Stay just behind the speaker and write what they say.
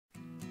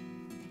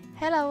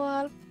Hello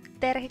all,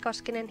 Terhi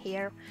Koskinen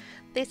here.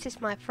 This is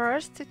my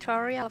first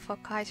tutorial for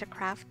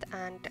Kaisercraft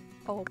and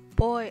oh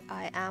boy,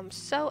 I am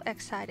so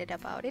excited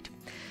about it.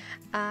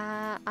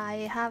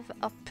 I have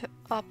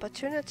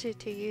opportunity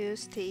to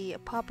use the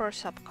Pauper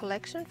Shop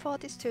collection for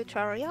this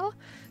tutorial.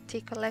 The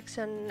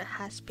collection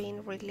has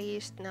been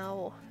released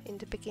now in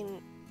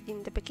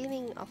the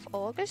beginning of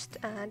August,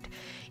 and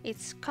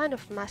it's kind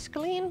of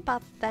masculine,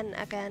 but then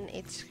again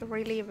it's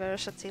really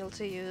versatile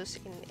to use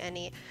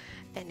in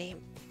any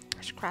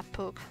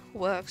scrapbook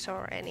works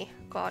or any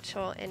cards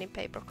or any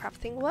paper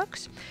crafting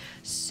works.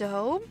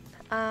 So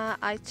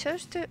I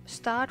chose to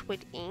start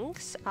with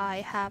inks. I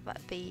have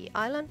the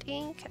Island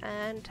ink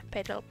and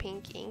Petal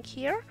Pink ink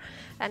here,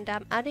 and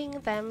I'm adding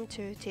them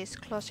to this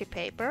glossy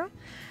paper.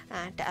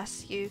 And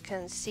as you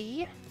can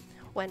see,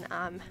 when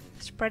I'm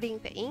spreading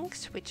the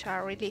inks, which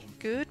are really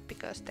good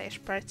because they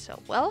spread so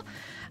well,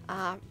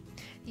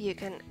 you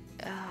can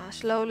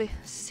slowly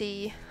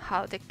see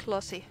how the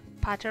glossy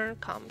pattern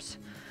comes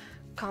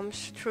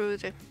through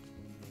the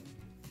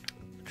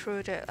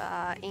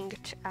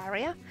inked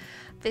area.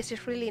 This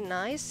is really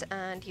nice,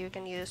 and you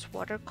can use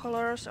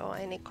watercolors or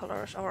any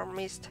colors or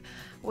mist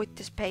with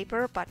this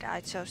paper, but I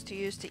chose to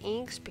use the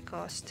inks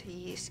because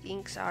these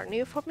inks are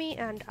new for me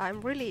and I'm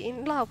really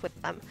in love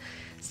with them.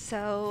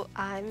 So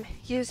I'm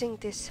using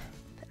this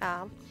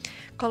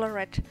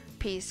colored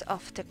piece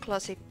of the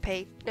glossy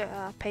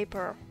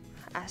paper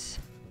as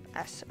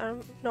a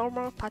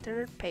normal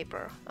patterned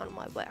paper on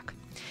my work.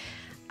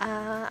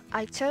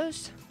 I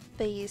chose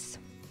these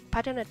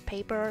patterned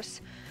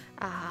papers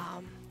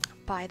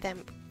by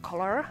them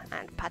color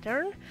and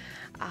pattern.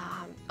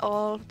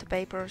 All the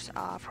papers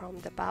are from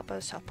the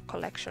Pauper Shop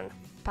collection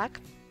pack.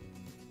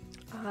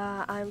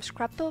 I'm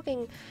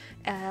scrapbooking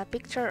a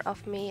picture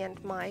of me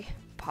and my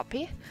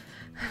puppy.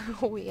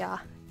 We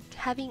are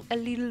having a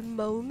little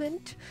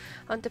moment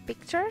on the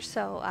picture,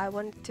 so I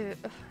wanted to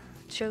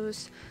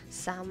choose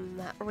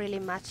some really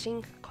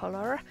matching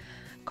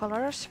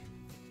colors.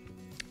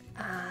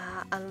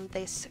 And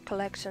this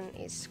collection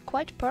is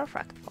quite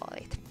perfect for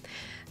it.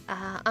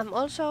 I'm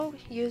also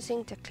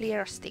using the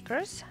clear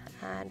stickers,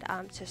 and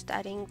I'm just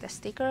adding the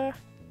sticker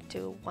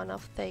to one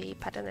of the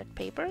patterned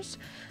papers,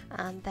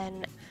 and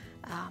then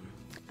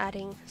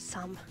adding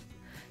some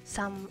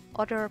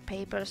other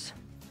papers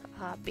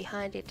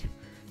behind it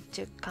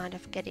to kind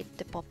of get it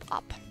to pop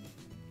up.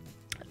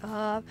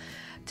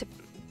 The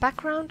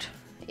background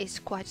is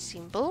quite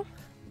simple.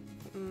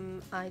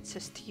 I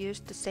just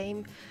used the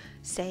same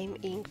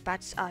ink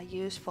pads I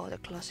use for the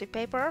glossy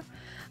paper.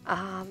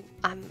 I'm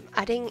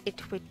adding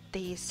it with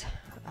these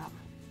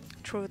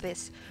through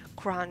this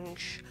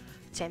crunch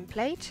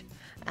template,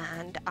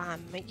 and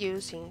I'm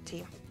using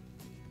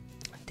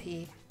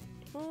the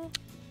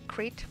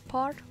grid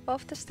part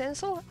of the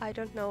stencil. I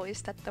don't know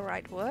is that the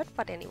right word,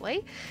 but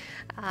anyway,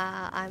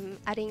 I'm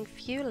adding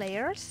few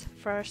layers.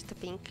 First the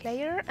pink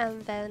layer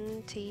and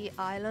then the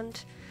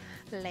island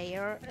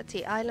layer.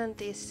 The island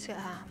is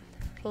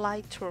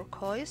light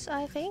turquoise,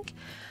 I think.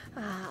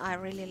 I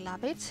really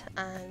love it,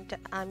 and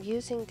I'm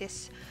using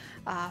this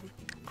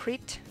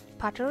grid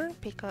pattern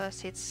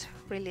because it's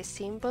really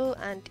simple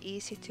and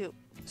easy to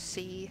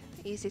see,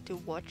 easy to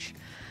watch,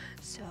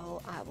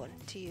 so I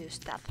want to use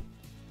that.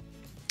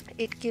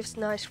 It gives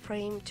nice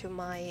frame to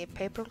my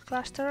paper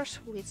clusters,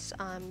 which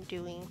I'm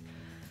doing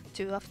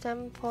 2 of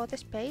them for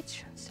this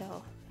page,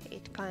 so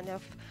it kind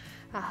of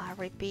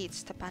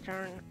repeats the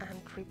pattern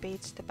and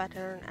repeats the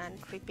pattern and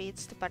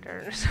repeats the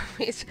pattern. So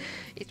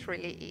it's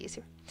really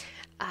easy.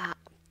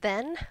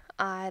 Then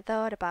I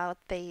thought about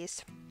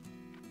these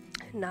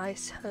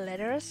nice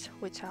letters,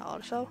 which are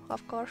also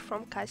of course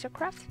from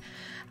Kaisercraft,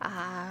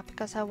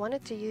 because I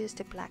wanted to use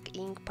the black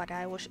ink, but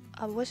I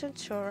wasn't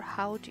sure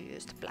how to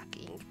use the black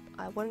ink.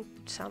 I want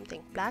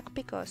something black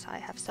because I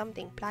have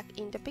something black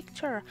in the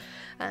picture,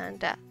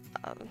 and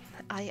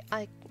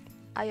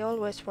I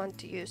always want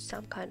to use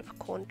some kind of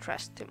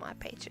contrast to my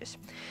pages.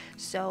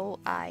 So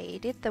I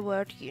did the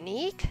word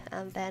unique,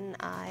 and then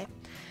I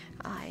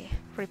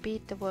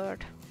repeat the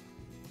word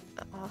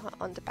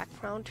on the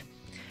background.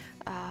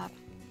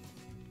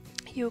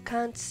 You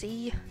can't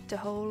see the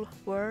whole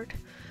word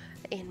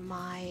in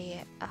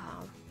my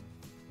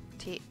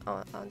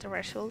on the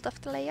result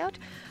of the layout,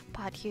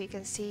 but you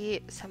can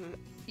see some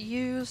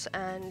U's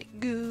and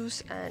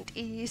G's and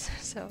E's,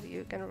 so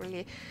you can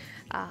really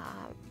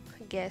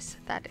guess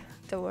that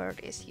the word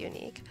is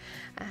unique.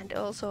 And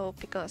also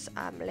because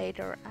I'm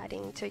later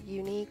adding the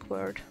unique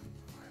word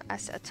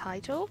as a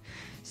title,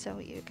 so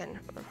you can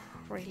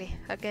really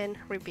again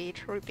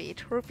repeat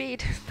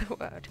the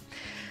word.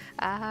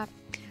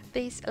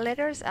 These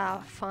letters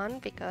are fun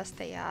because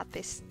they are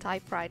this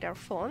typewriter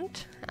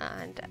font,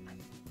 and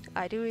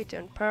I do it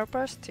on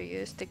purpose to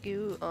use the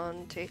glue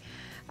on the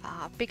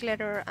big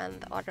letter and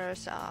the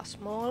others are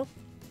small,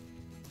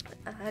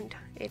 and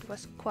it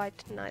was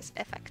quite a nice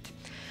effect.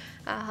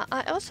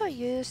 I also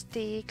used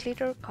the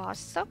glitter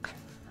cardstock.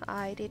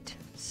 I did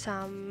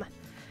some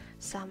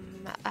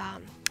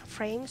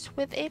frames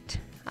with it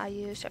I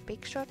use a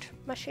big shot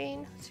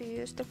machine to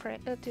use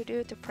to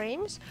do the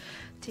frames.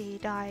 The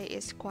die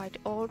is quite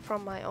old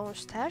from my own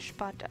stash,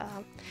 but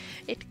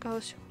it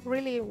goes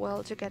really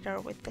well together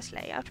with this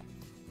layout.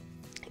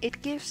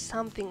 It gives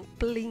something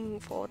bling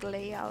for the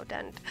layout,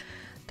 and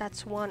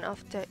that's one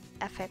of the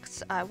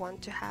effects I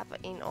want to have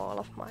in all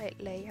of my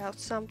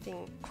layouts.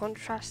 Something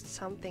contrast,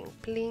 something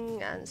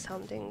bling, and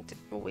something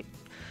with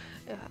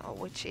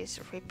which is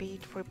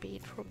repeat,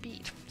 repeat,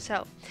 repeat.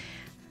 So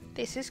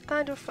this is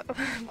kind of a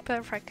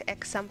perfect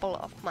example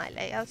of my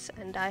layouts,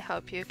 and I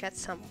hope you get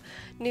some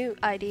new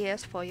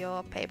ideas for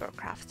your paper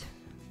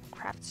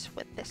crafts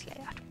with this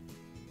layout.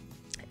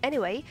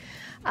 Anyway,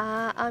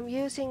 I'm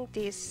using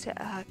these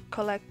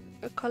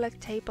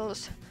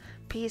collectibles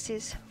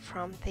pieces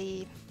from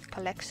the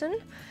collection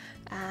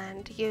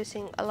and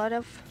using a lot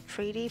of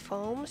 3D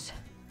foams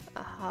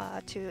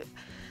to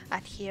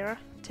adhere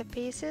to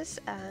pieces,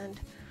 and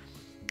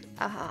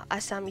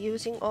as I'm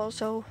using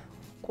also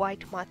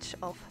quite much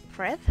of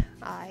thread,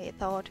 I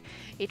thought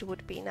it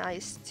would be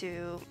nice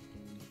to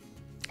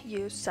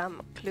use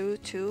some glue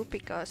too,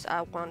 because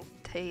I want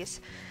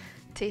these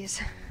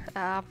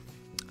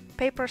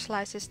paper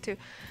slices to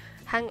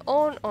hang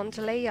on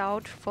the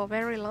layout for a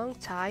very long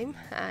time,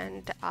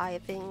 and I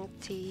think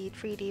the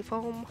 3D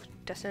foam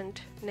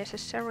doesn't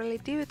necessarily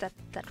do that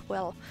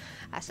well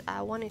as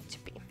I want it to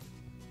be.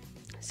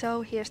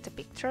 So here's the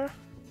picture.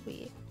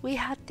 We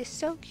had this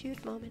so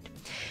cute moment.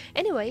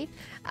 Anyway,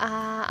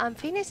 I'm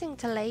finishing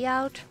the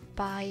layout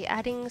by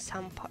adding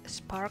some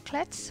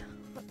sparklets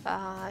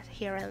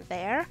here and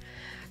there,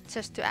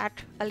 just to add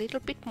a little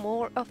bit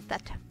more of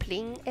that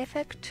bling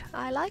effect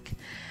I like.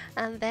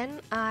 And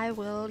then I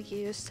will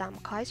use some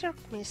Kaiser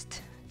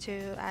mist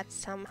to add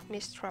some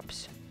mist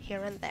drops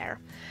here and there.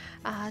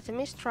 The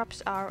mist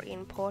drops are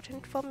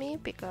important for me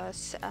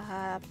because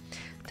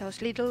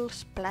those little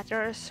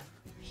splatters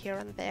here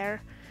and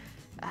there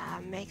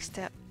makes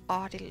the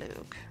arty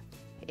look.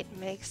 It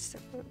makes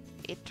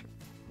it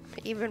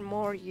even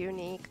more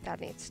unique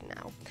than it's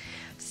now.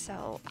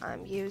 So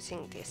I'm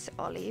using this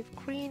olive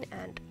green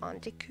and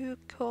UniQue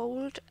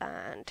gold,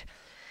 and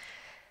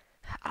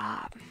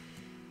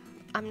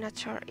I'm not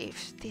sure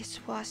if this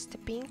was the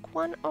pink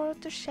one or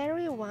the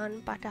cherry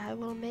one, but I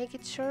will make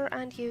it sure,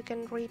 and you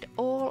can read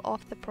all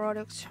of the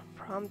products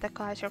from the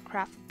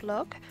Kaisercraft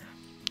blog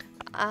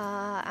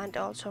and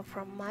also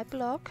from my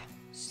blog.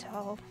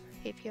 So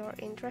if you're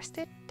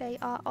interested, they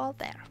are all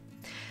there.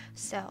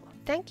 So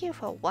thank you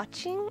for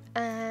watching,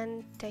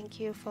 and thank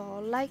you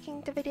for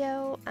liking the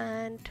video,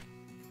 and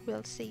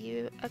we'll see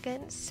you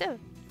again soon.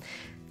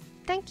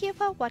 Thank you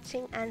for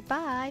watching, and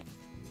bye!